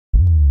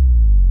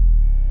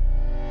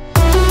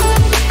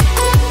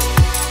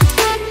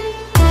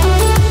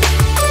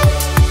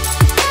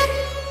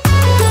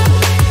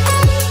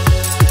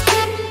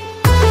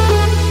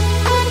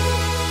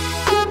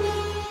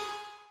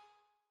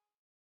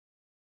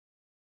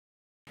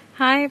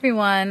Hi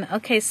everyone.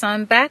 Okay, so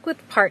I'm back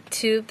with part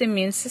 2 of the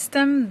immune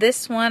system.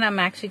 This one I'm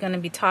actually going to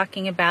be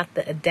talking about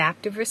the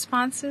adaptive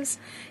responses,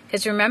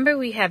 because remember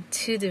we have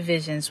two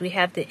divisions. We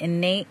have the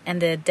innate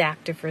and the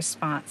adaptive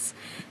response.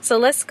 So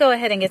let's go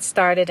ahead and get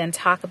started and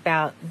talk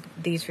about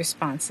these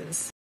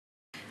responses.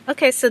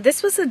 Okay, so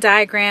this was a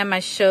diagram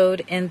I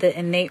showed in the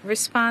innate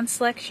response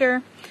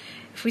lecture.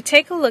 If we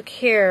take a look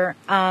here,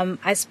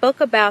 I spoke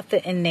about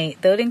the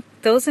innate.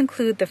 Those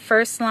include the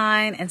first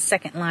line and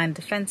second line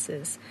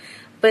defenses.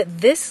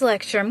 But this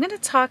lecture, I'm going to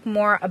talk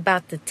more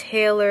about the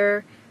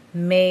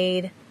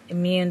tailor-made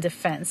immune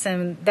defense.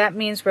 And that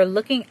means we're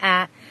looking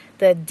at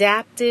the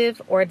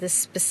adaptive or the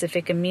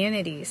specific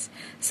immunities.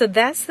 So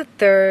that's the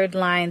third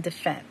line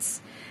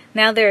defense.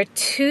 Now, there are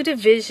two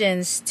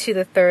divisions to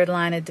the third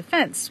line of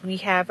defense. We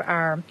have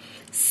our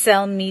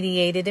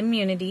cell-mediated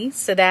immunity.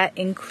 So that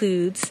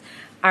includes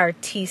our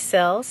T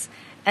cells.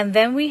 And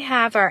then we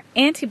have our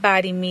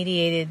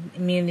antibody-mediated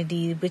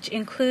immunity, which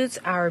includes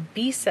our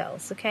B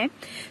cells, okay?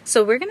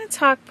 So we're going to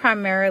talk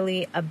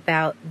primarily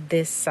about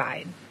this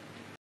side.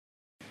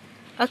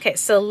 Okay,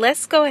 so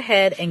let's go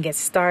ahead and get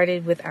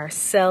started with our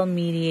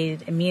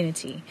cell-mediated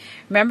immunity.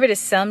 Remember, the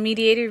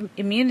cell-mediated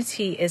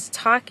immunity is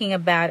talking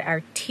about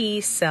our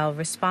T cell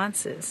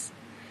responses.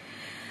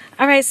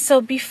 All right, so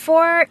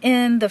before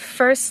in the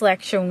first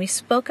lecture, when we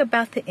spoke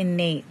about the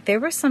innate, there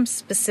were some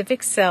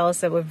specific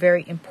cells that were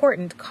very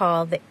important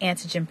called the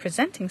antigen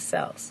presenting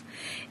cells.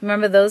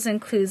 Remember, those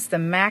includes the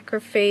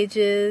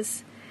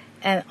macrophages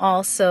and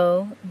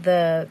also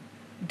the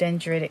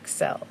dendritic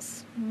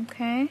cells,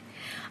 okay?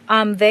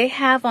 They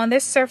have on their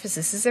surface,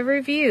 this is a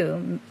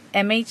review,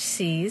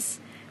 MHCs,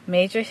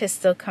 major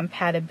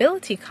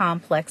histocompatibility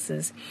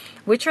complexes,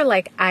 which are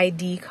like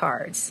ID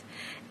cards.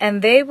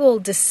 And they will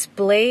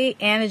display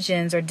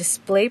antigens or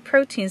display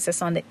proteins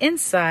that's on the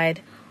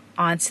inside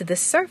onto the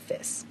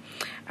surface.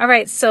 All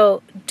right,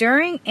 so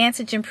during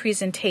antigen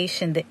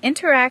presentation, the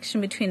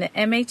interaction between the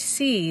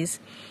MHCs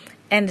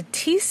and the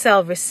T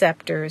cell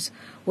receptors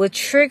will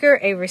trigger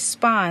a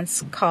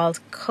response called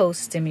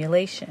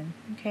co-stimulation.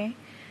 Okay,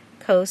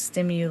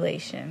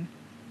 co-stimulation.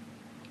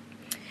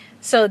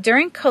 So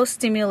during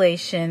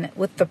co-stimulation,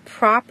 with the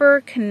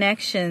proper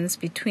connections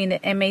between the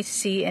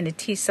MHC and the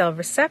T cell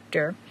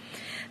receptor,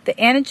 the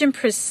antigen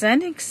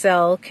presenting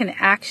cell can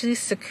actually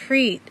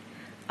secrete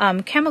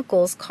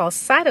chemicals called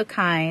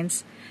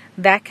cytokines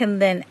that can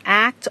then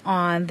act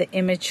on the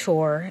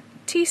immature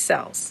T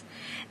cells.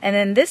 And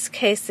in this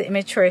case, the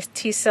immature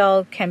T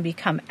cell can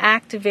become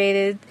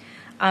activated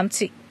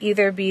to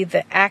either be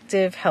the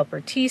active helper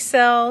T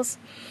cells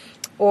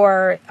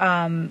or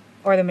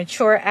the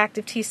mature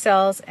active T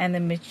cells and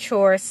the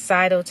mature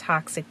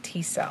cytotoxic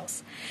T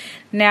cells.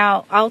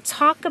 Now, I'll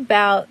talk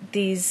about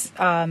these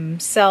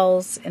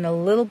cells in a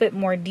little bit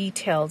more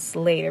details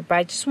later, but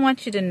I just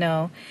want you to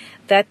know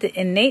that the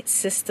innate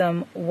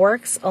system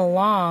works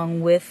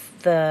along with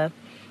the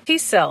T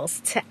cells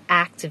to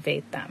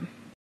activate them.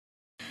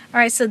 All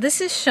right, so this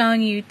is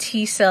showing you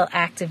T cell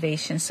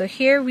activation. So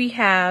here we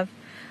have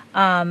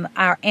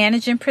our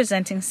antigen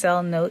presenting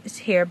cell, noted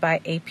here by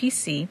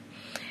APC.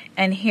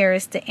 And here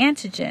is the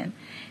antigen.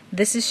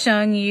 This is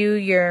showing you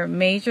your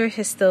major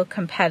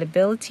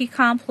histocompatibility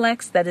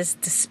complex that is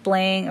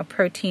displaying a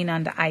protein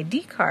on the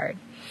ID card.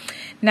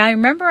 Now,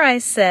 remember I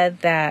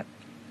said that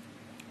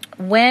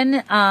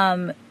when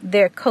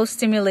their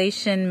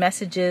co-stimulation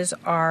messages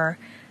are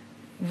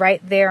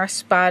right there,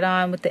 spot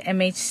on with the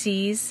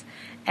MHCs,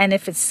 and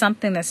if it's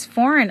something that's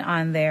foreign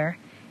on there,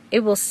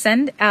 it will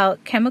send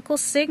out chemical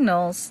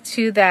signals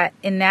to that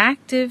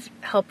inactive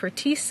helper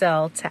T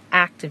cell to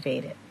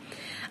activate it.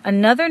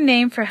 Another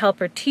name for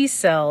helper T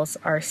cells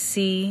are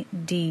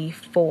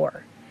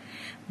CD4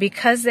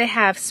 because they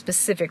have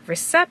specific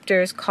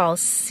receptors called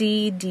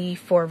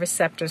CD4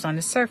 receptors on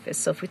the surface.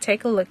 So if we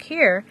take a look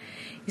here,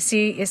 you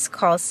see it's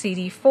called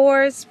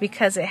CD4s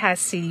because it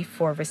has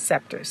CD4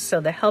 receptors. So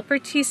the helper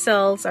T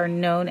cells are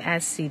known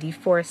as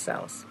CD4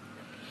 cells.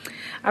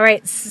 All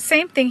right,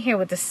 same thing here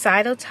with the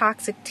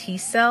cytotoxic T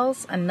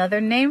cells. Another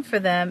name for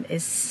them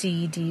is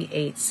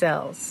CD8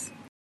 cells.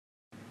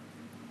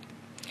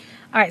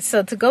 All right,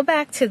 so to go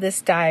back to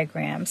this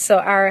diagram, so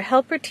our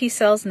helper T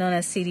cells known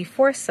as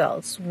CD4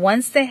 cells,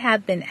 once they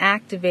have been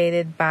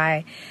activated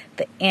by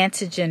the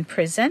antigen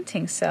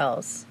presenting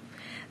cells,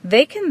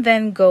 they can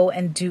then go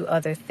and do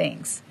other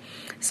things.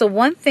 So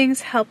one thing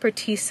helper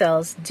T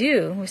cells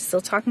do, we're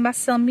still talking about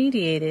cell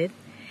mediated,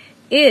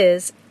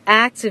 is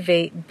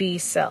activate B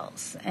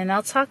cells. And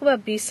I'll talk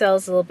about B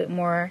cells a little bit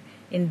more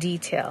in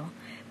detail.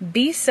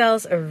 B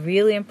cells are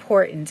really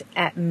important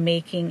at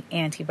making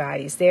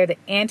antibodies. They're the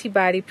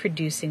antibody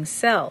producing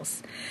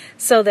cells.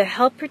 So the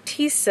helper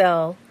T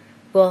cell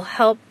will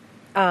help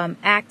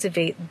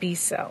activate B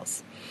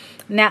cells.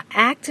 Now,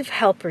 active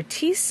helper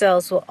T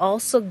cells will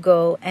also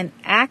go and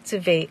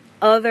activate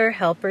other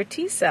helper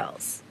T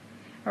cells.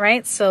 All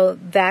right, so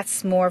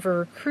that's more of a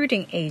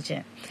recruiting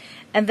agent.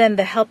 And then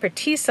the helper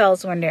T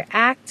cells, when they're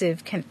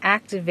active, can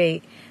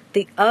activate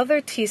the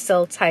other T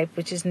cell type,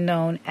 which is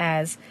known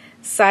as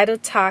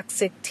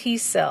cytotoxic T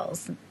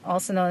cells,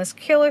 also known as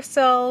killer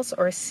cells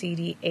or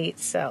CD8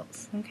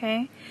 cells.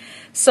 Okay,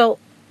 so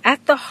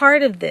at the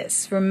heart of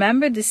this,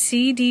 remember the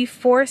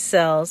CD4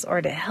 cells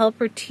or the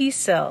helper T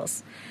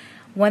cells,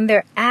 when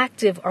they're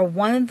active, are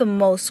one of the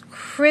most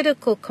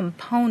critical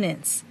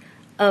components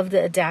of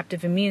the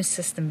adaptive immune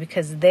system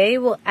because they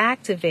will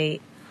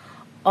activate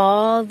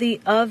all the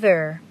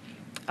other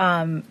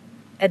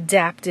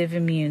adaptive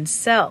immune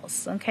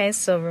cells. Okay,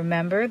 so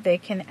remember, they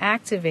can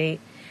activate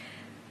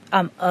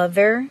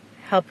other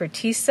helper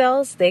T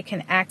cells, they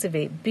can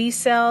activate B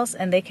cells,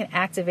 and they can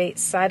activate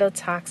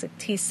cytotoxic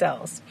T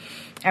cells.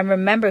 And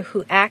remember,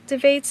 who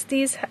activates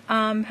these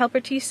helper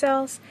T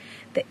cells?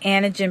 The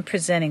antigen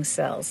presenting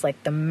cells,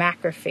 like the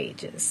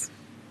macrophages.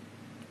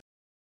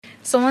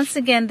 So once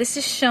again, this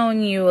is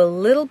showing you a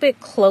little bit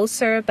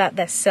closer about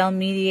that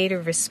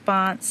cell-mediated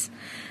response.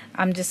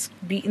 I'm just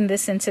beating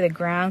this into the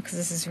ground because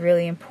this is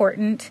really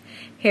important.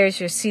 Here's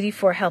your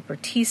CD4 helper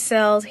T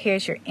cells.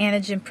 Here's your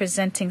antigen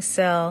presenting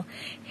cell.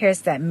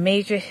 Here's that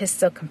major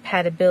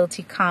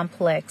histocompatibility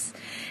complex.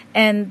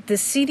 And the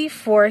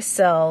CD4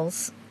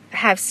 cells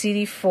have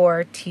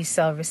CD4 T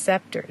cell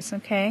receptors,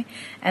 okay?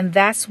 And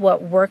that's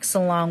what works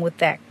along with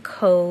that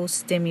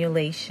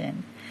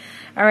co-stimulation.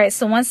 All right,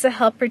 so once the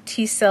helper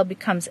T cell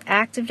becomes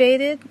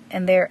activated,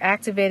 and they're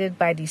activated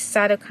by these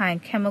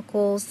cytokine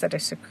chemicals that are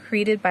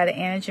secreted by the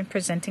antigen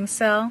presenting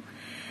cell,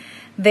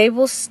 they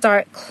will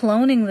start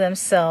cloning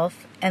themselves,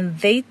 and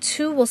they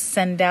too will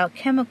send out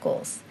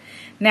chemicals.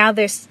 Now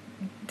there's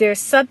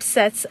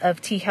subsets of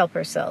T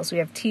helper cells. We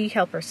have T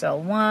helper cell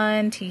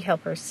 1, T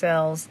helper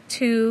cells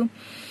 2,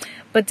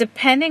 but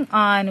depending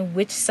on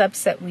which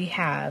subset we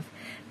have,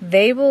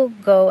 they will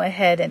go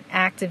ahead and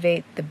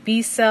activate the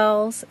B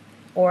cells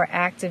or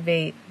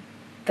activate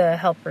the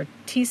helper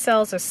T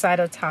cells or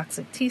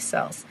cytotoxic T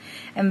cells.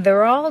 And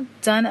they're all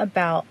done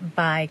about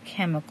by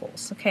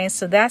chemicals. Okay,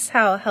 so that's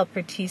how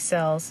helper T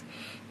cells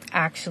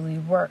actually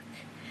work.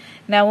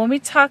 Now, when we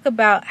talk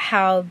about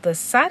how the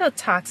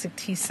cytotoxic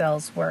T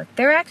cells work,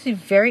 they're actually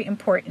very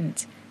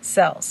important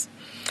cells.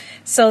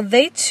 So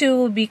they too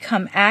will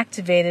become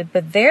activated,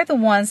 but they're the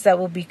ones that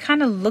will be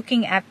kind of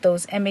looking at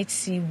those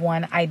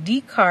MHC1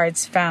 ID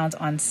cards found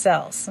on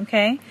cells.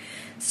 Okay,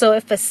 so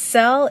if a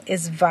cell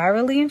is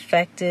virally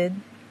infected,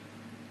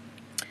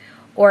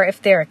 or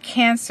if they're a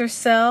cancer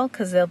cell,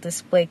 because they'll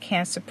display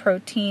cancer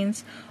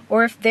proteins,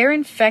 or if they're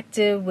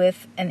infected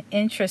with an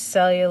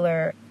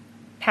intracellular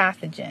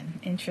pathogen,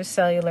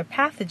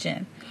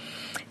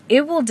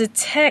 it will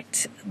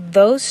detect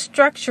those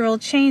structural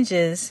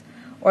changes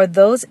or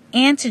those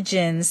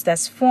antigens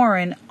that's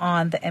foreign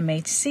on the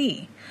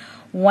MHC.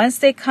 Once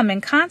they come in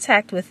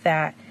contact with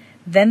that,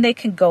 then they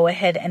can go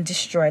ahead and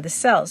destroy the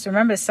cells.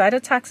 Remember,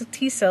 cytotoxic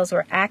T cells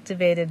were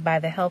activated by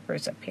the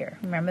helpers up here.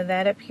 Remember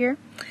that up here?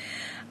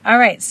 All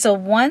right, so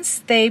once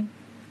they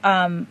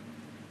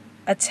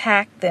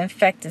attack the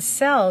infected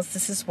cells,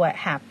 this is what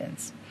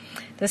happens.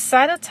 The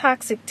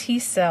cytotoxic T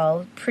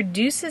cell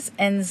produces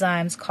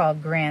enzymes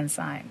called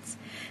granzymes.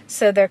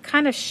 So they're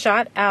kind of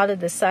shot out of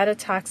the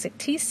cytotoxic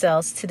T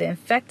cells to the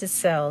infected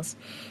cells,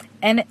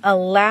 and it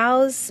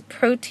allows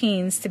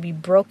proteins to be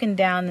broken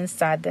down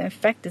inside the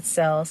infected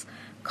cells,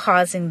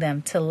 causing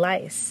them to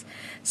lyse.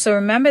 So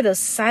remember, those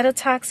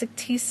cytotoxic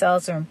T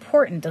cells are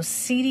important. Those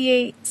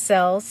CD8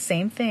 cells,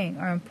 same thing,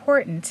 are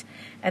important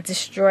at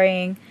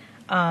destroying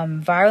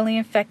virally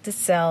infected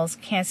cells,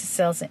 cancer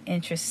cells, and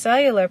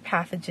intracellular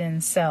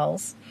pathogen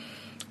cells,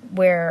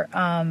 where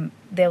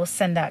they will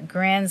send out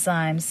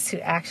granzymes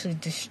to actually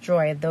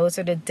destroy. Those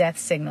are the death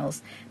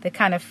signals. They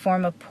kind of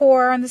form a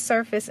pore on the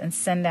surface and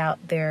send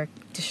out their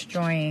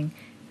destroying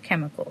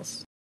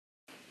chemicals.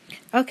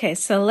 Okay,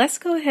 so let's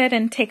go ahead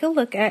and take a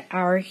look at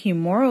our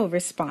humoral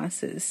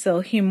responses.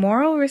 So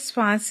humoral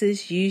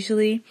responses,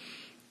 usually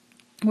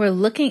we're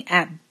looking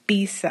at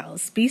B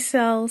cells. B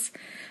cells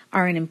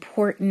are an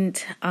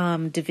important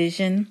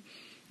division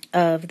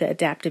of the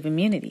adaptive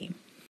immunity.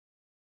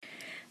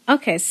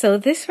 Okay, so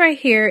this right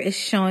here is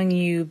showing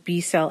you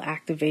B cell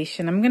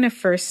activation. I'm going to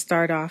first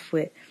start off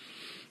with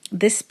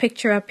this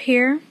picture up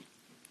here.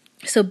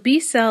 So B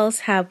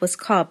cells have what's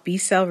called B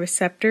cell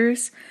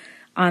receptors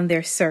on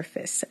their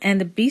surface,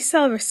 and the B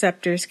cell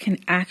receptors can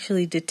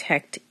actually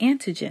detect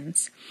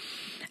antigens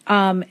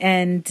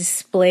and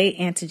display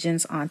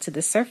antigens onto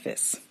the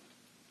surface.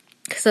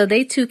 So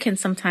they too can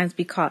sometimes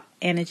be called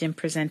antigen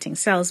presenting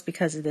cells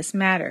because of this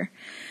matter.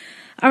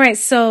 All right,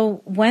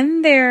 so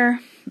when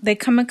they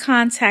come in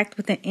contact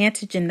with an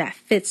antigen that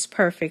fits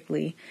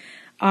perfectly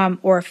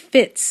or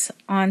fits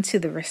onto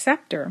the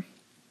receptor,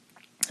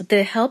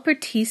 the helper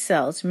T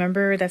cells,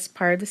 remember that's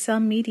part of the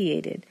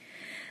cell-mediated,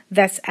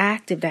 that's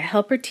active, that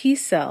helper T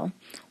cell,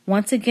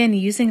 once again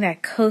using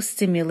that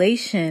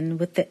co-stimulation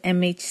with the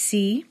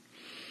MHC,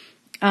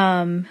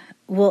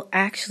 will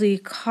actually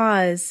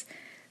cause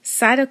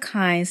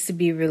cytokines to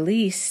be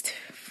released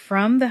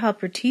from the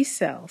helper T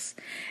cells,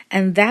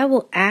 and that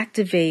will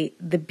activate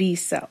the B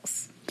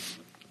cells.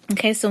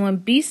 Okay, so when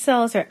B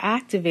cells are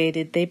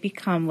activated, they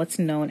become what's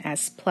known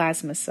as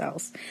plasma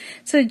cells.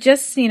 So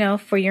just,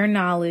 for your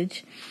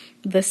knowledge,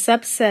 the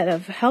subset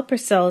of helper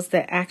cells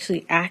that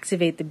actually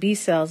activate the B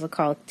cells are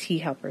called T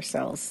helper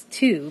cells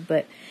too.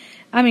 But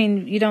I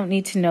mean, you don't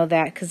need to know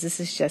that because this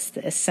is just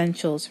the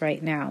essentials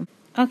right now.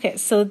 Okay,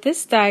 so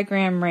this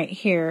diagram right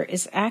here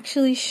is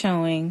actually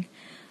showing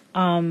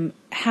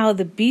how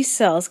the B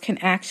cells can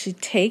actually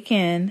take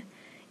in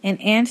an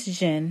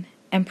antigen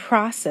and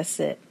process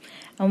it.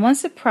 And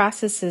once it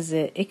processes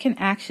it, it can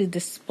actually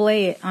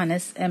display it on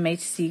its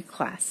MHC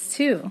class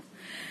 2.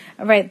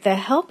 All right, the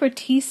helper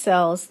T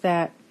cells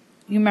that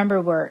you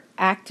remember were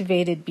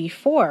activated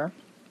before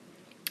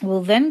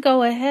will then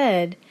go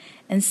ahead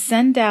and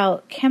send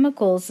out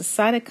chemicals, the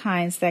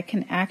cytokines, that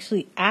can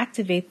actually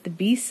activate the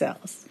B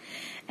cells.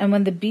 And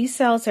when the B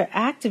cells are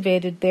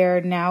activated,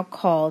 they're now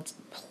called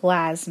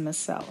plasma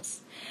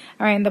cells.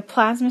 All right, and the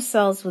plasma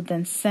cells will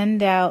then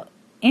send out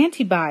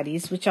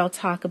antibodies, which I'll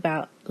talk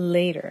about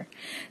later.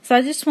 So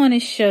I just want to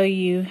show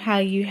you how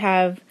you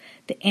have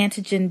the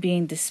antigen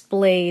being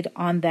displayed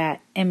on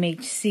that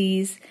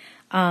MHCs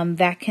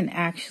that can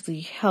actually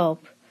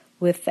help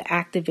with the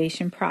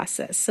activation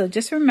process. So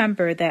just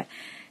remember that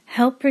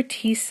helper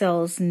T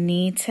cells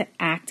need to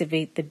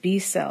activate the B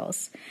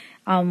cells.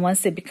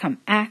 Once they become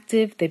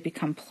active, they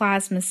become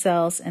plasma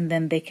cells, and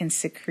then they can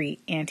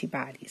secrete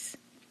antibodies.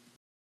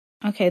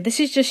 Okay, this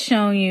is just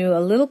showing you a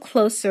little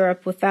closer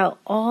up without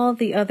all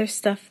the other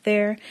stuff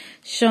there,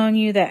 showing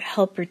you that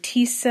helper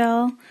T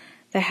cell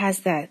that has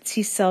that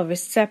T cell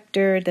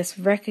receptor that's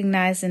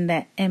recognizing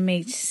that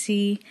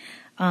MHC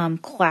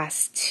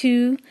class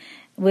 2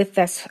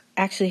 that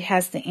actually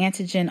has the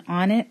antigen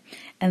on it.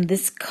 And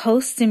this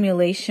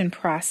co-stimulation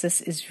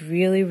process is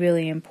really,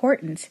 really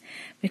important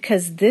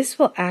because this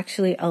will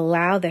actually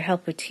allow the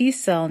helper T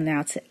cell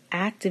now to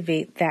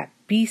activate that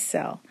B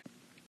cell.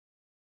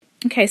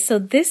 Okay, so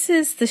this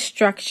is the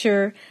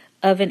structure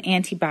of an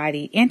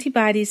antibody.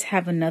 Antibodies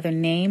have another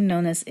name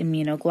known as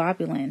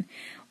immunoglobulin,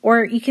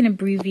 or you can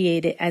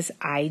abbreviate it as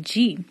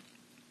Ig.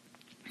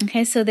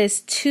 Okay, so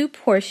there's two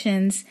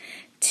portions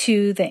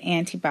to the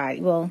antibody.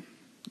 Well,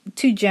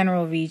 two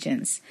general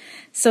regions.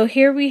 So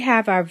here we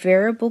have our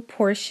variable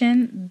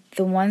portion,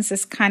 the ones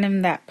that's kind of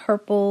in that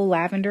purple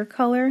lavender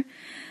color.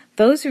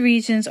 Those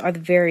regions are the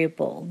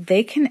variable.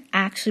 They can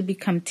actually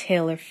become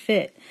tailor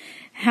fit.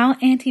 How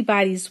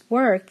antibodies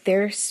work,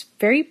 they're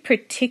very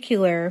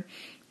particular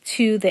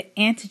to the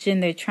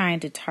antigen they're trying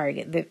to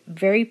target. They're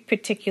very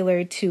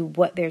particular to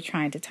what they're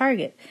trying to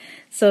target.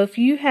 So if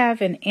you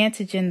have an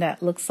antigen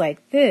that looks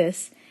like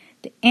this,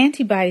 the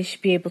antibody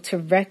should be able to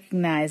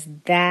recognize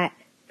that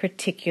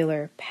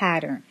particular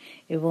pattern.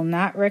 It will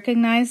not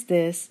recognize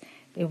this.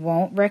 It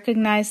won't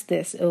recognize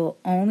this. It will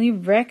only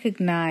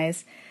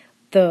recognize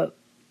the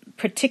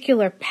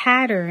particular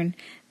pattern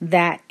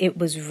that it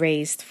was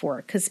raised for,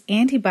 because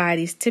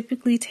antibodies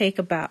typically take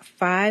about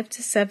 5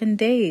 to 7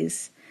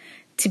 days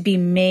to be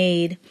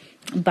made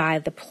by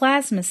the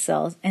plasma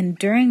cells, and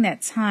during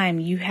that time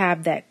you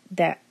have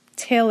that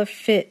tailor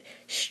fit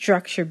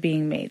structure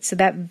being made. So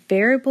that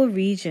variable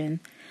region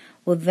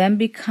will then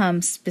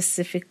become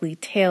specifically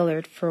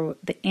tailored for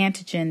the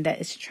antigen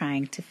that is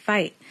trying to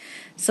fight.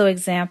 So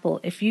example,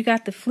 if you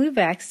got the flu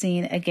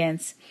vaccine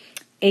against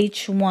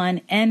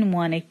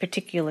H1N1, a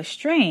particular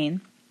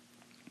strain,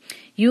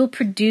 you will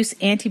produce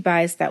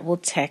antibodies that will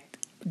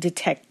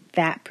detect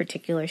that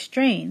particular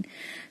strain.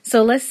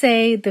 So let's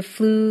say the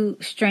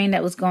flu strain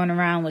that was going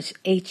around was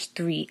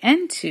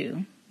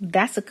H3N2.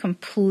 That's a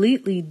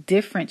completely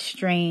different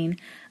strain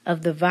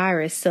of the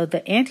virus, so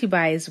the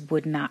antibodies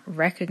would not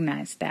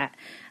recognize that.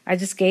 I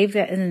just gave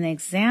that as an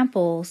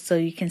example so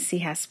you can see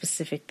how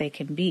specific they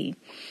can be.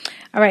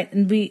 All right,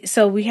 and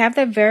we have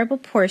that variable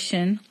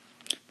portion.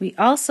 We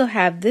also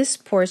have this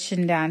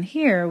portion down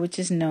here, which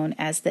is known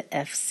as the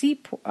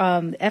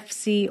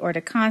FC or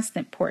the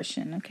constant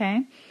portion,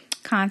 okay?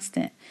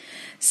 Constant.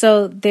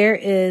 So there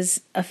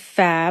is a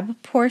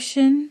Fab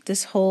portion.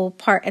 This whole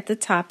part at the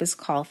top is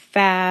called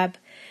Fab.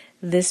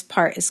 This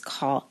part is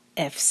called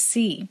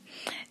FC.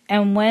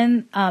 And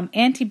when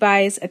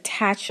antibodies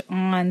attach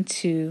on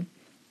to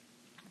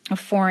a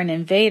foreign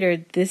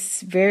invader,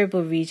 this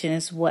variable region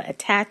is what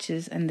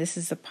attaches, and this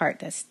is the part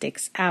that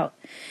sticks out.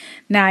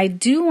 Now, I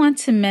do want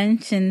to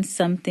mention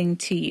something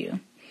to you.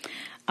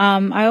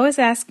 I always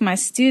ask my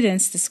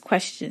students this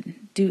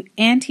question: do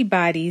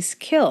antibodies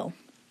kill?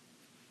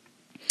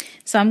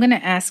 So I'm going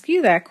to ask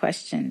you that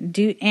question.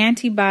 Do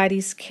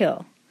antibodies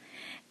kill?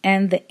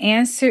 And the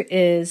answer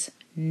is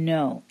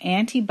no.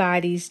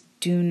 Antibodies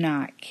do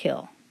not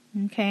kill.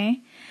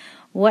 Okay?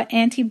 What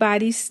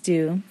antibodies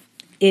do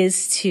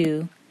is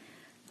to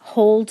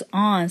hold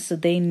on, so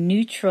they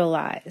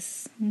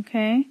neutralize.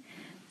 Okay?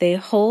 They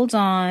hold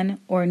on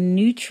or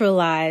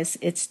neutralize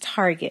its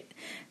target.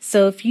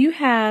 So if you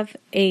have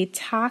a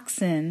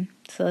toxin,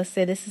 so let's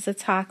say this is a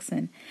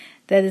toxin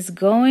that is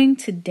going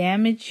to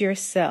damage your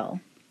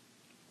cell,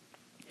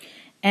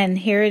 and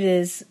here it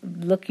is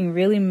looking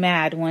really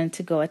mad, wanting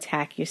to go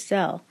attack your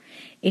cell.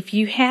 If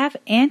you have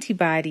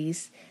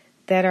antibodies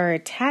that are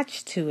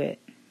attached to it,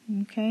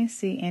 okay,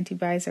 see,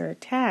 antibodies are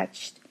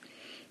attached,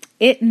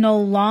 it no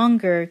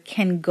longer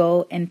can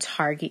go and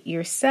target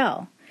your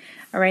cell.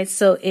 All right,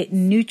 so it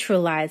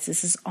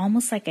neutralizes. It's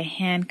almost like a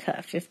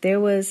handcuff. If there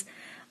was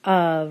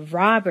a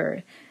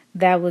robber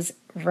that was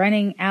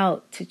running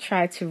out to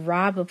try to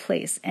rob a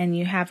place and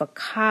you have a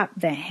cop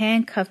that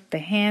handcuffed the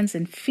hands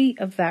and feet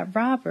of that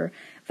robber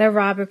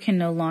can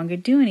no longer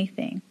do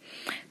anything.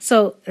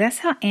 So that's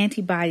how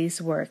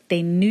antibodies work.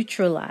 They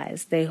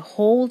neutralize, they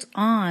hold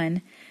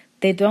on,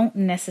 they don't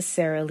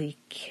necessarily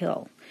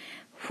kill.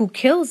 Who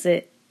kills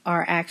it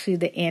are actually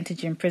the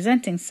antigen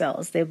presenting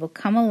cells. They will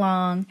come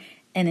along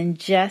and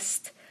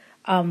ingest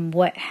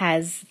what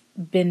has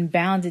been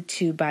bounded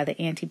to by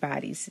the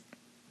antibodies.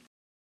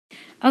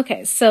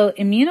 Okay, so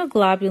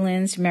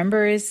immunoglobulins,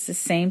 remember, is the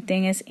same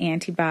thing as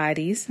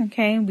antibodies.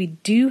 Okay, we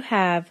do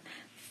have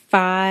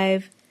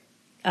 5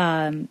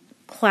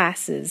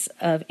 classes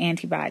of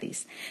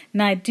antibodies.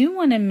 Now, I do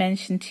want to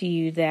mention to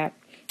you that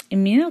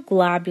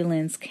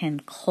immunoglobulins can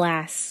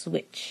class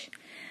switch.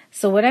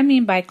 So what I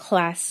mean by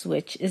class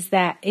switch is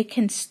that it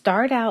can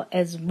start out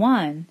as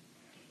one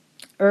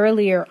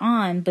earlier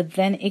on, but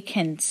then it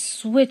can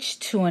switch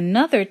to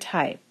another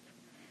type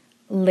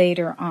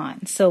later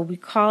on. So we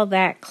call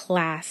that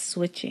class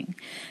switching.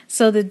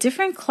 So the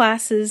different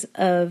classes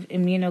of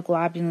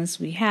immunoglobulins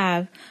we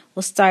have,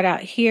 we'll start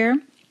out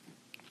here,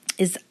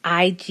 is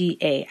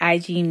IgA.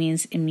 Ig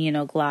means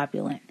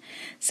immunoglobulin.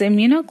 So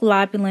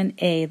immunoglobulin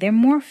A, they're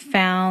more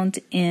found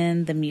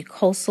in the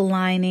mucosal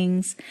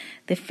linings.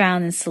 They're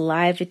found in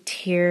saliva,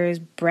 tears,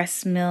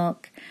 breast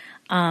milk,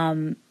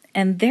 and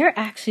they're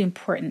actually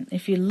important.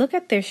 If you look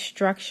at their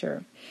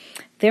structure,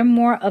 they're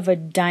more of a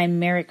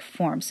dimeric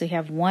form. So you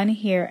have one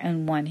here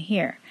and one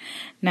here.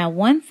 Now,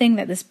 one thing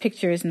that this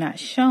picture is not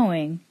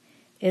showing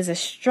is a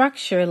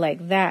structure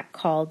like that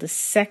called the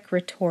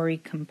secretory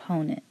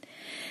component.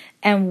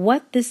 And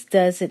what this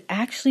does, it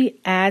actually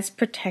adds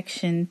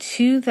protection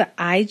to the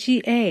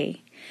IgA,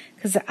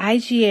 because the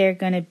IgA are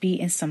going to be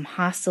in some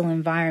hostile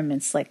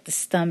environments like the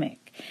stomach.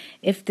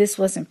 If this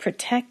wasn't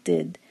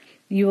protected,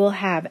 you will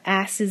have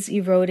acids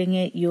eroding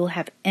it. You'll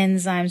have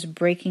enzymes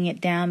breaking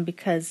it down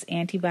because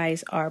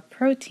antibodies are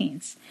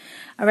proteins.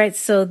 All right,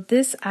 so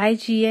this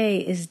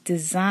IgA is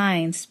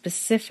designed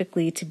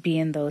specifically to be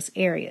in those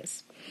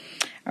areas.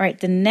 All right,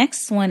 the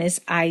next one is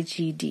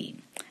IgD.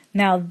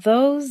 Now,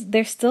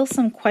 there's still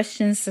some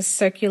questions to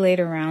circulate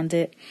around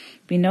it.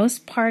 We know it's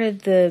part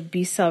of the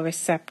B-cell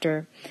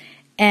receptor,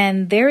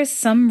 and there is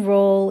some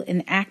role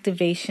in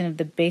activation of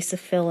the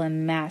basophil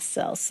and mast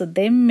cells. So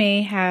they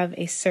may have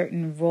a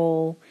certain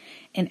role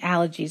in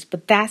allergies,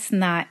 but that's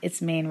not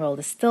its main role.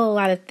 There's still a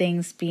lot of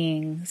things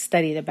being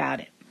studied about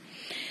it.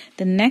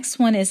 The next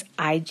one is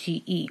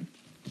IgE.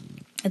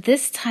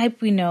 This type,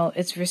 we know,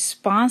 is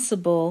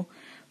responsible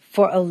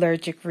for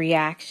allergic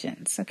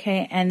reactions,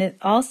 okay? And it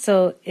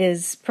also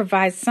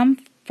provides some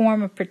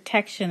form of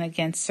protection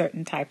against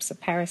certain types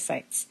of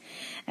parasites.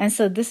 And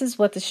so this is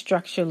what the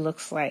structure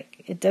looks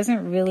like. It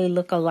doesn't really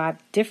look a lot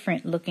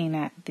different looking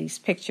at these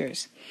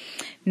pictures.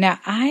 Now,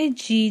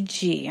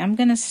 IgG, I'm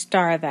going to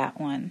star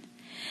that one.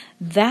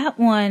 That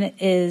one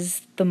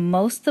is the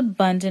most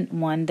abundant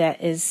one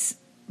that is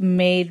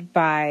made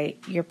by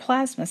your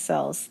plasma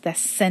cells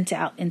that's sent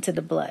out into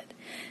the blood.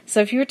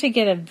 So if you were to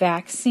get a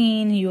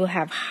vaccine, you will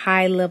have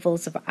high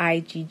levels of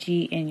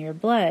IgG in your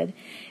blood.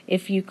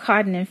 If you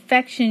caught an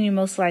infection, you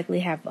most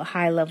likely have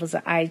high levels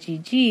of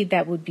IgG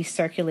that would be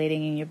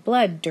circulating in your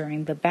blood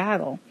during the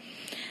battle.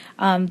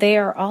 They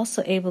are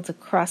also able to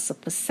cross the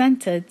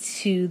placenta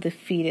to the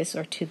fetus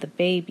or to the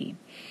baby.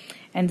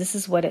 And this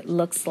is what it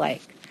looks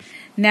like.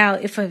 Now,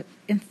 if an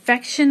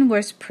infection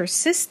was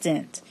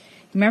persistent,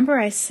 remember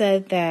I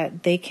said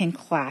that they can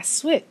class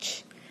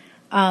switch.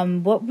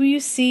 What will you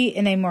see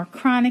in a more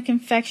chronic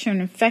infection,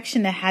 an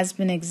infection that has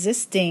been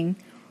existing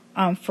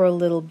for a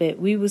little bit?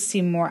 We will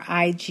see more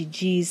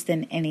IgGs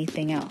than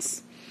anything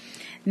else.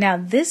 Now,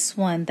 this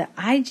one, the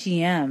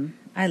IgM,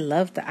 I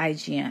love the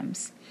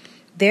IgMs.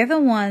 They're the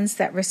ones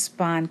that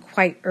respond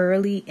quite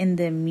early in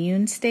the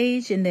immune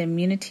stage, in the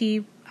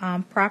immunity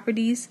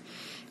properties.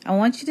 I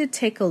want you to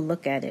take a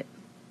look at it.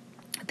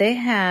 They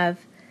have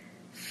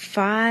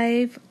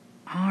 5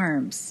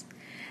 arms.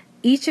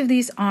 Each of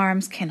these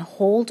arms can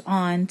hold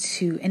on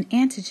to an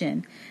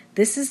antigen.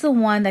 This is the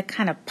one that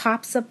kind of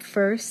pops up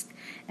first,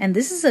 and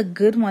this is a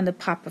good one to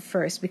pop up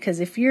first because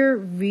if your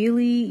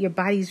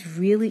body's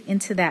really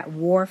into that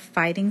war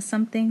fighting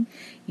something,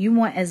 you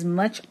want as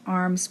much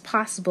arms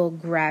possible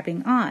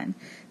grabbing on.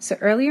 So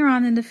earlier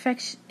on in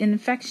the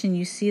infection,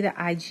 you see the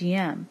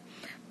IgM.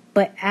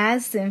 But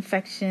as the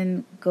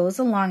infection goes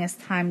along, as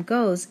time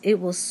goes, it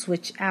will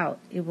switch out.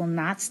 It will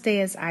not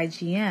stay as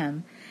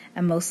IgM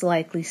and most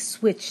likely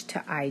switch to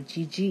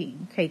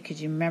IgG. Okay,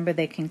 because you remember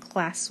they can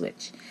class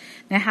switch.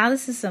 Now, how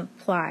does this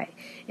apply?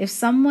 If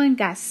someone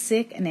got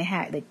sick and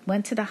they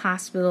went to the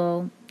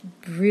hospital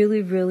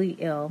really, really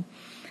ill,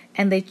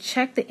 and they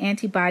check the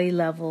antibody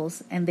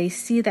levels and they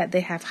see that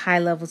they have high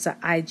levels of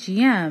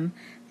IgM,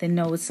 they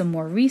know it's a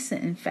more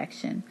recent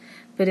infection.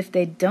 But if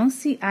they don't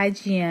see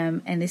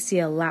IgM and they see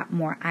a lot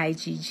more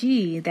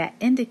IgG, that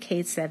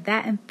indicates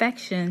that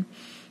infection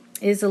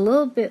is a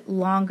little bit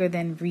longer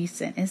than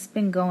recent. It's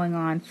been going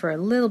on for a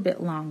little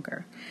bit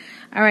longer.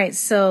 All right,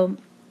 so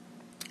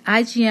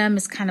IgM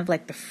is kind of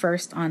like the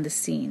first on the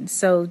scene.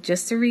 So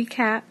just to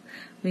recap,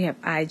 we have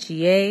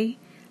IgA,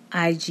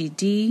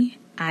 IgD,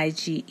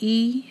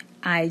 IgE,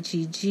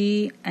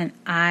 IgG,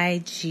 and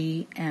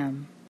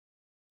IgM.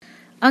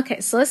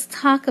 Okay, so let's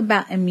talk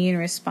about immune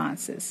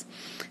responses.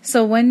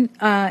 So when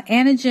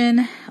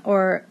antigen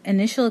or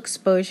initial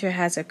exposure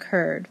has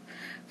occurred,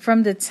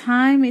 from the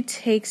time it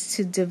takes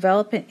to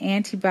develop an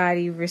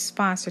antibody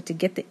response or to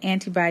get the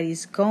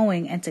antibodies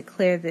going and to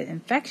clear the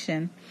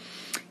infection,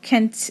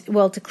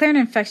 to clear an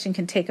infection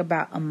can take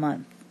about a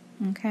month,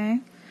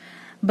 okay?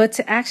 But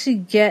to actually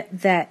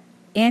get that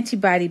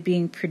antibody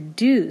being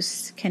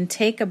produced can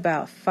take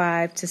about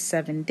 5 to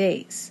 7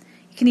 days.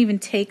 It can even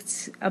take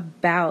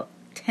about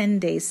 10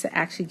 days to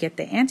actually get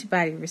the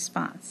antibody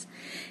response.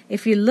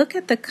 If you look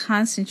at the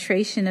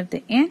concentration of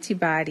the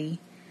antibody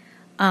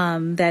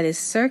that is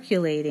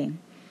circulating,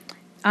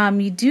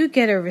 you do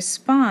get a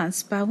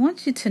response, but I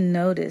want you to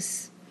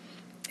notice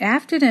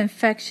after the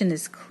infection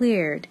is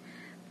cleared,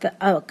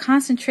 the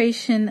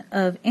concentration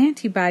of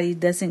antibody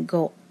doesn't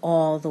go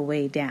all the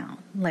way down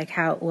like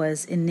how it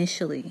was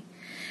initially.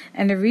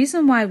 And the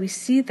reason why we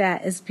see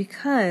that is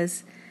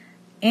because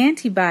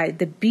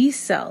the B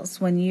cells,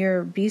 when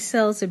your B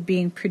cells are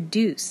being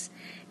produced,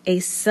 a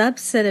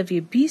subset of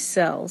your B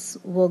cells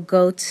will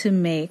go to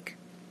make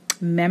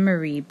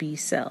memory B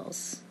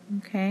cells.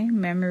 Okay,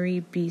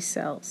 memory B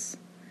cells.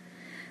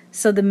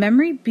 So the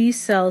memory B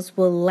cells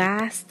will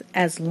last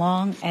as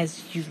long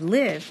as you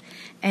live.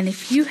 And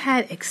if you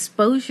had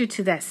exposure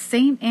to that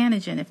same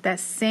antigen, if that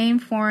same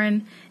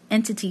foreign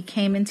entity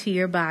came into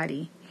your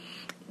body,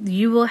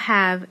 you will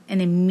have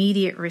an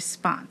immediate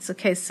response.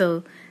 Okay,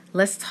 so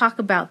let's talk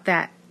about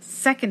that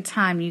second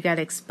time you got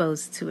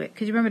exposed to it.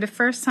 Because you remember the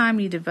first time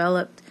you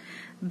developed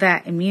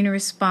that immune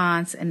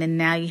response, and then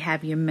now you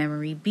have your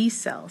memory B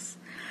cells.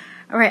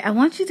 All right, I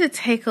want you to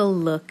take a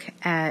look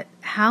at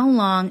how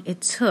long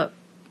it took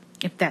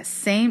if that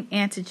same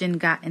antigen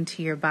got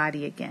into your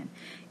body again.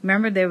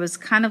 Remember, there was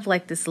kind of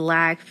like this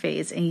lag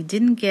phase, and you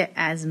didn't get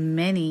as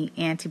many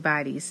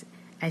antibodies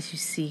as you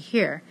see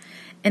here.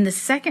 In the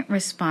second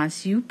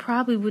response, you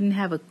probably wouldn't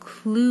have a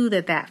clue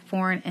that that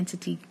foreign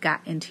entity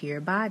got into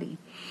your body,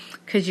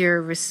 because your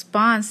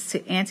response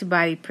to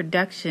antibody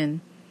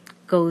production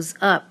goes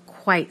up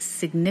quite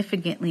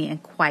significantly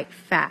and quite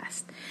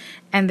fast.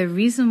 And the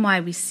reason why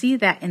we see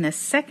that in a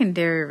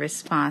secondary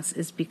response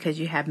is because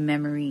you have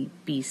memory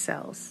B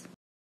cells.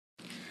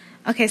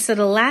 Okay, so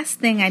the last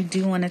thing I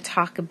do want to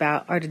talk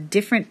about are the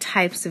different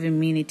types of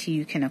immunity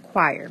you can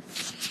acquire.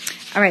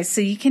 All right, so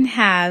you can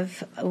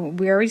have,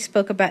 we already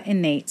spoke about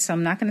innate, so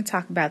I'm not going to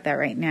talk about that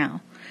right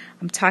now.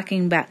 I'm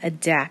talking about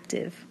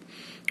adaptive.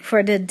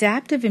 For the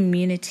adaptive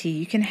immunity,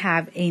 you can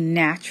have a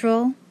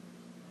natural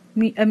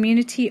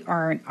immunity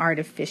or an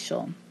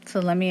artificial. So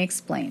let me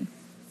explain.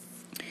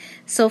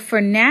 So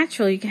for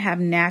natural, you can have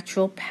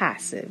natural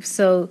passive.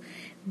 So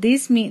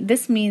this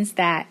means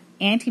that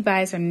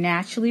antibodies are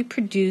naturally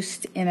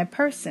produced in a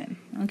person.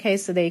 Okay,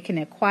 so they can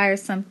acquire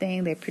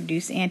something, they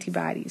produce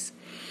antibodies.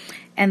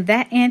 And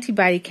that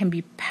antibody can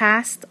be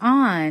passed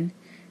on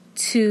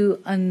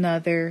to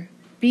another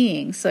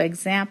being. So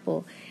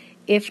example,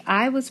 if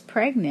I was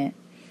pregnant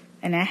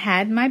and I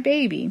had my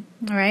baby,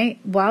 all right,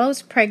 while I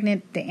was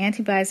pregnant, the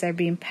antibodies that are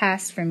being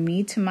passed from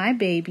me to my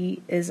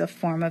baby is a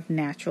form of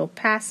natural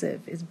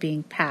passive, is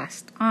being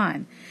passed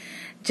on.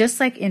 Just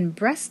like in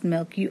breast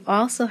milk, you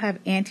also have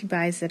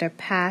antibodies that are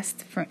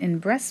passed in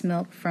breast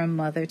milk from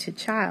mother to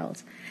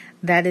child.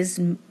 That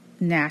is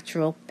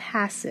natural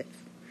passive.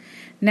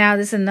 Now,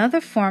 there's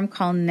another form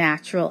called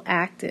natural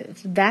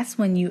active. That's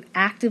when you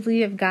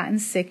actively have gotten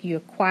sick, you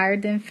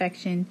acquired the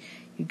infection,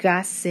 you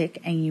got sick,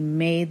 and you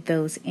made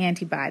those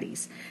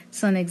antibodies.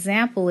 So an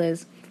example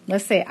is,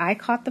 let's say I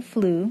caught the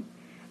flu,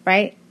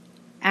 right?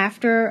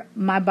 After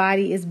my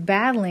body is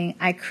battling,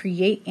 I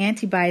create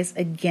antibodies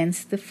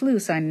against the flu.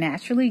 So I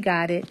naturally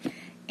got it,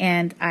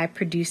 and I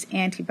produce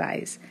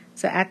antibodies.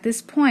 So at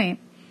this point,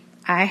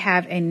 I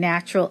have a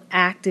natural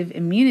active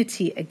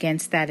immunity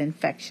against that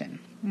infection.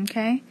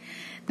 Okay?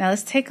 Now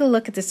let's take a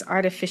look at this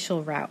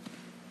artificial route.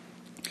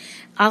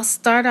 I'll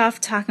start off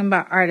talking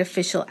about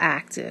artificial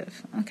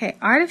active. Okay,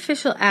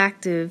 artificial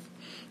active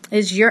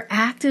is you're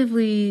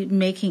actively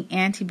making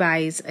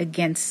antibodies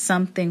against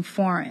something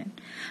foreign,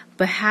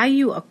 but how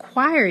you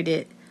acquired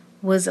it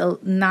was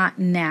not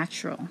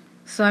natural.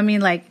 So I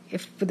mean, like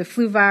if for the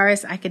flu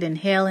virus, I could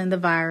inhale in the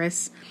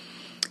virus,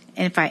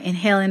 and if I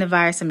inhale in the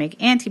virus, I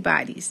make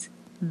antibodies.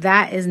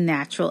 That is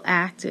natural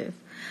active.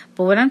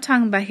 But what I'm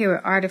talking about here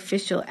with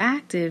artificial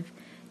active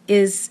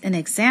is an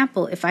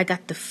example. If I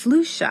got the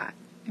flu shot,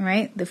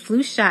 right? The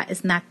flu shot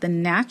is not the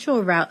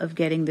natural route of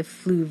getting the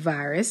flu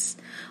virus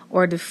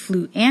or the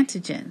flu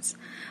antigens,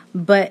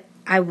 but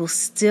I will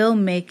still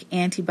make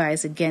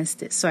antibodies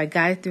against it. So I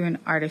got it through an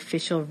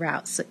artificial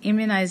route. So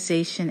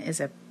immunization is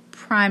a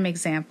prime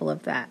example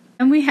of that.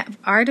 And we have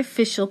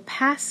artificial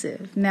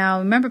passive. Now,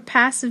 remember,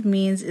 passive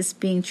means it's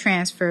being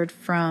transferred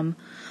from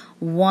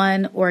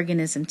one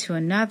organism to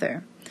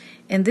another.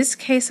 In this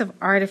case of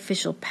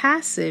artificial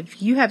passive,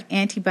 you have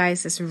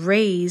antibodies that's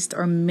raised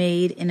or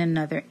made in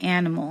another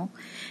animal,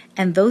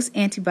 and those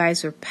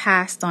antibodies were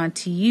passed on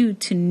to you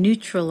to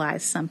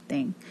neutralize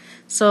something.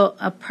 So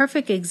a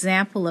perfect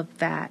example of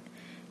that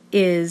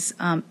is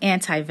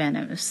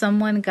antivenom. If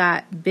someone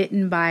got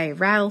bitten by a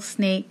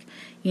rattlesnake,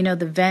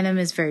 the venom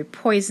is very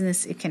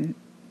poisonous. It can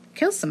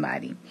kill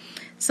somebody.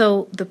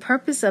 So the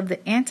purpose of the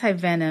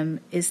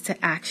antivenom is to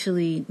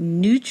actually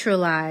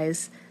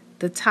neutralize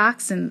the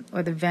toxin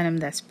or the venom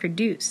that's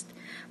produced.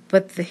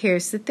 But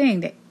here's the thing,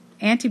 the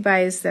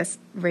antibodies that's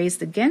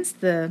raised against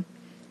the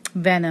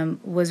venom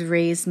was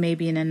raised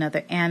maybe in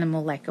another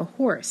animal like a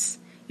horse.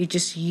 You're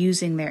just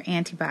using their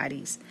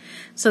antibodies.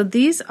 So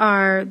these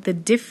are the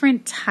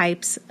different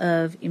types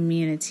of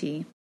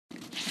immunity.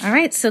 All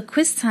right, so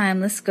quiz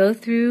time. Let's go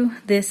through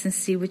this and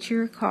see what you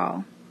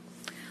recall.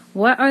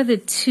 What are the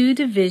two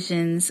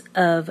divisions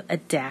of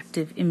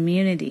adaptive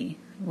immunity?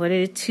 What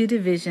are the two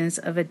divisions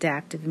of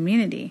adaptive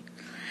immunity?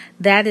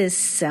 That is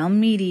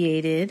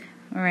cell-mediated,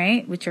 all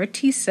right, which are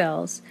T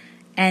cells,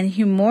 and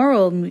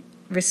humoral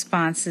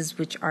responses,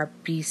 which are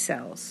B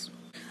cells.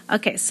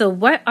 Okay, so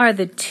what are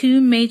the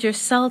two major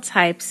cell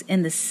types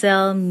in the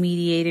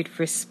cell-mediated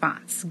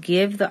response?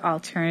 Give the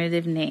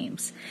alternative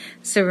names.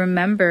 So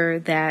remember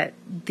that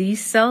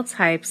these cell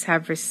types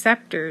have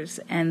receptors,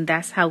 and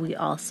that's how we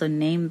also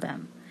name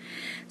them.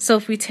 So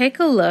if we take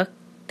a look,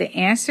 the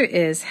answer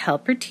is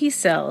helper T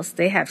cells.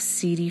 They have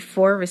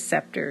CD4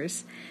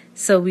 receptors,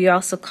 so we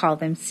also call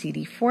them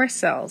CD4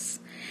 cells.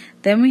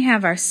 Then we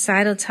have our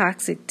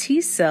cytotoxic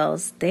T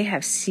cells. They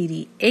have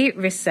CD8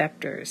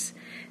 receptors,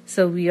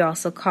 so we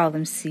also call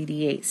them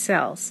CD8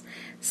 cells.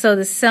 So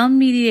the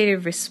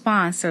cell-mediated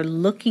response are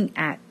looking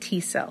at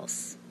T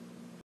cells.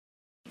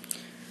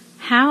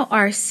 How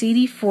are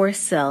CD4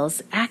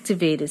 cells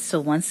activated? So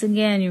once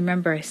again, you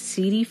remember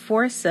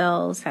CD4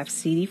 cells have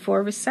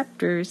CD4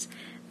 receptors.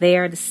 They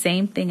are the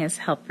same thing as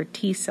helper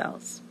T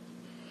cells.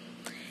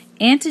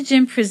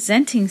 Antigen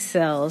presenting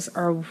cells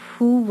are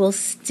who will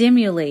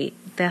stimulate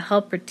the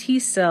helper T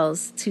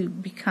cells to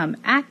become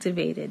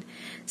activated.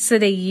 So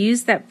they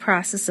use that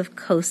process of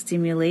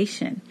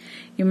co-stimulation.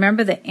 You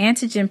remember the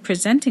antigen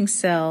presenting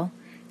cell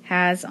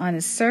has on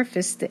its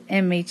surface the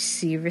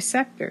MHC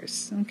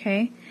receptors,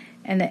 okay?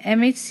 And the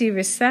MHC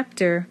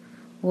receptor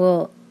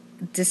will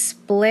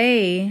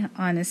display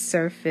on its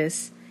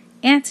surface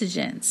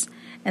antigens.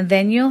 And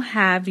then you'll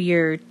have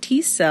your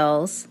T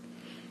cells,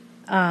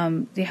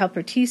 the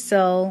helper T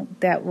cell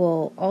that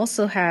will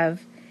also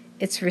have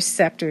its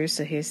receptors.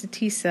 So here's the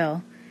T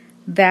cell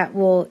that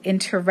will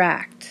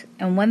interact.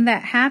 And when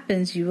that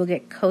happens, you will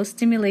get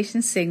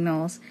co-stimulation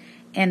signals,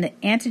 and the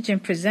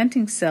antigen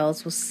presenting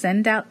cells will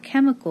send out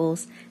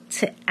chemicals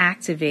to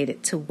activate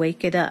it, to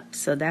wake it up.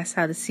 So that's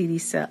how the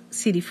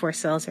CD4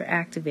 cells are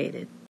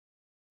activated.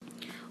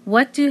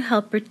 What do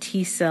helper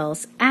T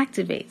cells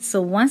activate?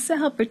 So once the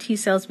helper T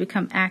cells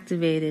become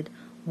activated,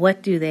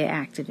 what do they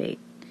activate?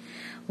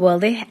 Well,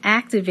 they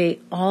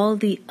activate all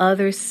the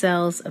other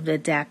cells of the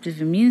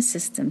adaptive immune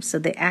system. So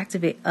they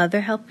activate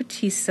other helper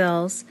T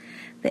cells,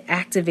 they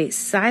activate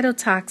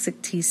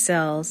cytotoxic T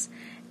cells,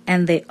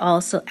 and they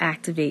also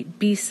activate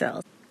B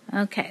cells.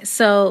 Okay,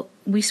 so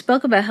we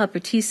spoke about helper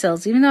T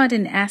cells. Even though I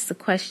didn't ask the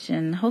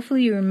question,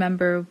 hopefully you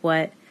remember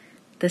what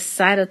the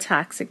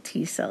cytotoxic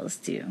T cells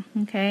do.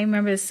 Okay,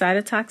 remember the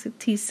cytotoxic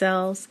T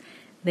cells,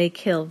 they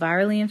kill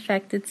virally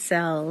infected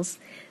cells.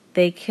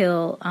 They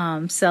kill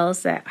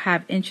cells that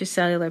have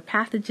intracellular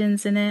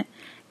pathogens in it,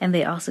 and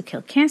they also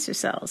kill cancer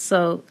cells.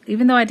 So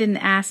even though I didn't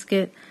ask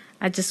it,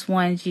 I just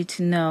wanted you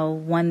to know,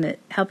 one, that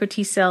helper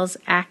T cells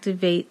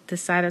activate the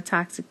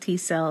cytotoxic T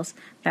cells.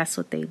 That's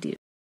what they do.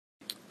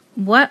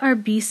 What are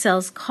B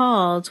cells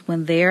called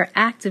when they are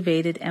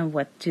activated, and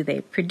what do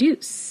they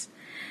produce?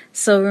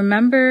 So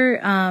remember,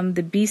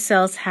 the B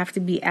cells have to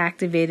be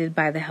activated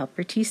by the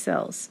helper T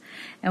cells.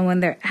 And when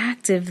they're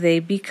active, they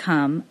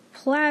become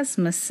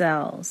plasma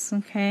cells,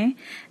 okay?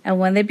 And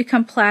when they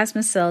become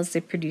plasma cells,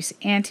 they produce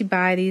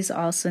antibodies,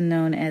 also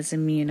known as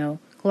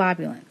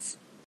immunoglobulins.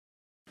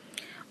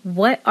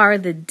 What are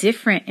the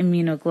different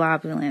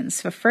immunoglobulins?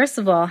 So first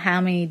of all, how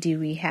many do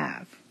we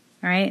have?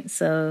 All right,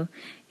 so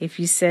if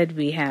you said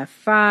we have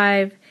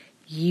 5,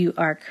 you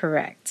are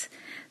correct.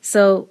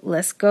 So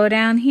let's go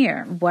down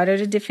here. What are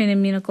the different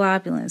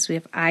immunoglobulins? We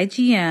have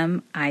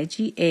IgM,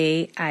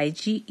 IgA,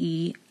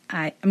 IgG,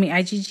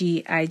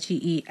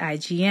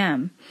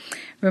 IgM.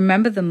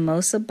 Remember, the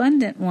most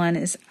abundant one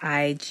is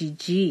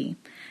IgG.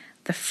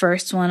 The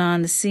first one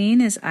on the scene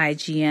is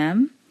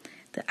IgM.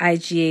 The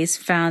IgA is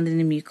found in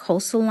the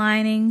mucosal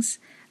linings.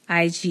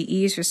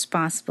 IgE is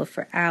responsible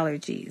for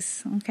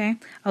allergies. Okay.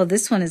 Oh,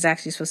 this one is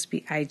actually supposed to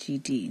be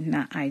IgD,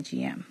 not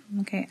IgM.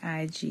 Okay,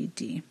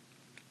 IgD.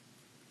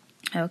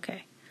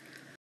 Okay.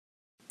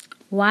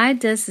 Why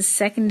does the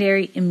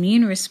secondary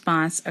immune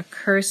response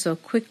occur so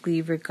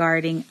quickly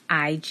regarding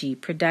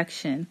Ig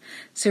production?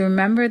 So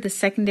remember, the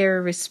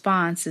secondary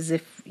response is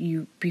if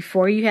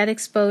before you had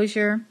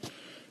exposure,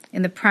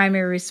 In the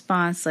primary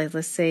response, like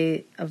let's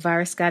say a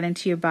virus got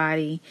into your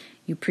body,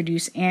 you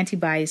produce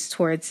antibodies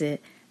towards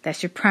it.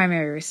 That's your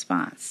primary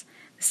response.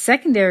 The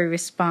secondary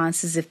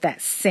response is if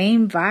that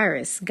same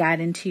virus got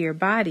into your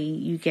body,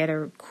 you get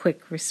a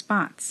quick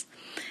response.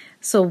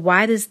 So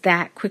why does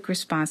that quick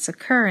response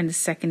occur in the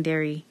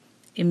secondary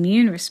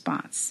immune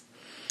response?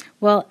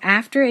 Well,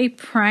 after a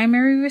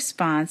primary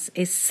response,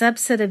 a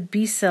subset of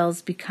B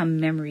cells become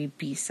memory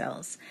B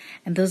cells.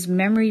 And those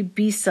memory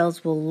B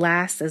cells will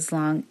last as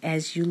long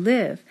as you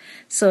live.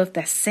 So if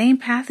that same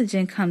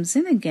pathogen comes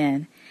in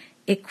again,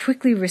 it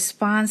quickly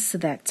responds to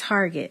that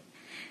target.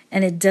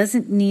 And it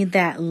doesn't need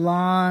that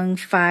long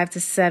 5 to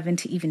 7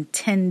 to even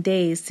 10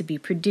 days to be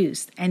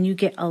produced. And you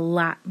get a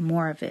lot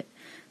more of it.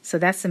 So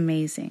that's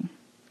amazing.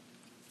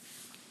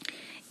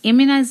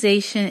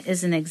 Immunization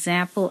is an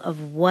example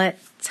of what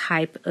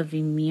type of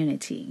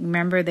immunity?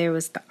 Remember, there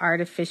was the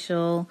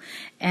artificial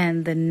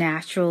and the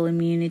natural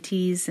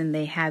immunities, and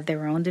they had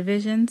their own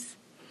divisions.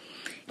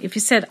 If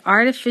you said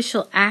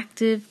artificial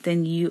active,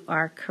 then you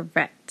are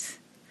correct.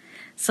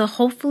 So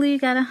hopefully you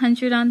got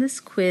 100 on this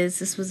quiz.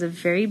 This was a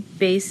very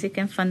basic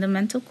and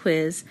fundamental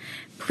quiz.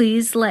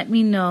 Please let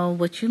me know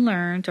what you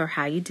learned or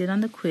how you did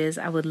on the quiz.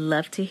 I would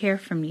love to hear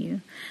from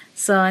you.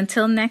 So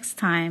until next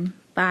time,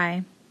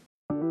 bye.